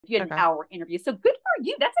you had an Okay. hour interview. So good for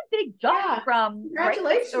you. That's a big jump Yeah. from, right? So,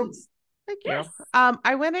 Congratulations. Thank you. yes.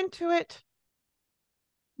 I went into it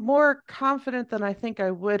more confident than I think I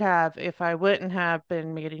would have if I wouldn't have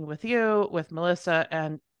been meeting with you, with Melissa,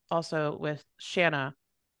 and also with Shanna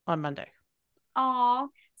on Monday. Aw.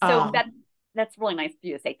 So Um, that's really nice of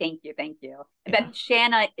you to say thank you, thank you. I yeah. bet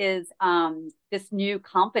Shanna is this new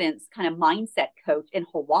confidence kind of mindset coach in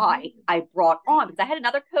Hawaii I brought on because I had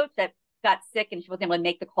another coach that got sick and she wasn't able to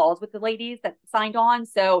make the calls with the ladies that signed on.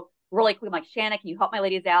 So really quick, I'm like, Shanna, can you help my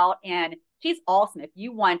ladies out? And she's awesome. If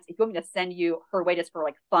you want me to send you her way just for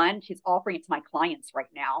like fun, she's offering it to my clients right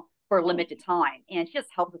now for a limited time. And she just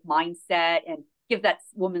helps with mindset and give that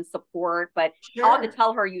woman support. But I'll have to Sure.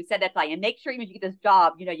 tell her you said that, Diane. Make sure even if you get this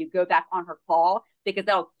job, you go back on her call because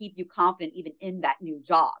that'll keep you confident even in that new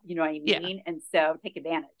job. You know what I Yeah. mean? And so take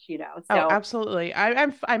advantage. Oh, So absolutely.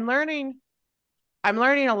 I'm learning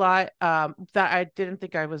a lot that I didn't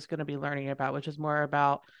think I was going to be learning about, which is more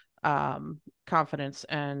about confidence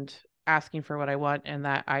and asking for what I want, and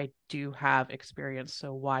that I do have experience.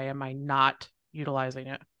 So why am I not utilizing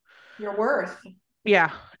it? Your worth.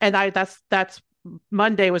 Yeah, and that's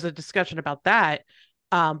Monday was a discussion about that.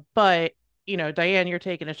 But Diane, you're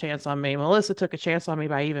taking a chance on me. Melissa took a chance on me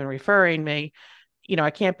by even referring me. I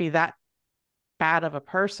can't be that bad of a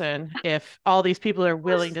person if all these people are Of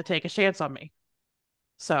willing course. to take a chance on me.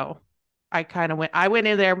 So I went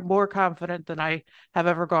in there more confident than I have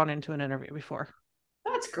ever gone into an interview before.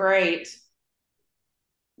 That's great.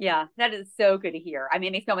 yeah, that is so good to hear. I mean,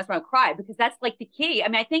 it makes me almost want to cry because that's like the key. I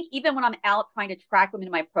mean, I think even when I'm out trying to track women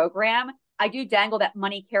in my program, I do dangle that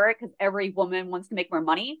money carrot because every woman wants to make more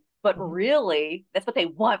money. But Mhm. really, that's what they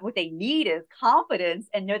want. What they need is confidence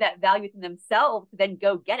and know that value within themselves to then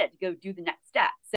go get it, to go do the next step.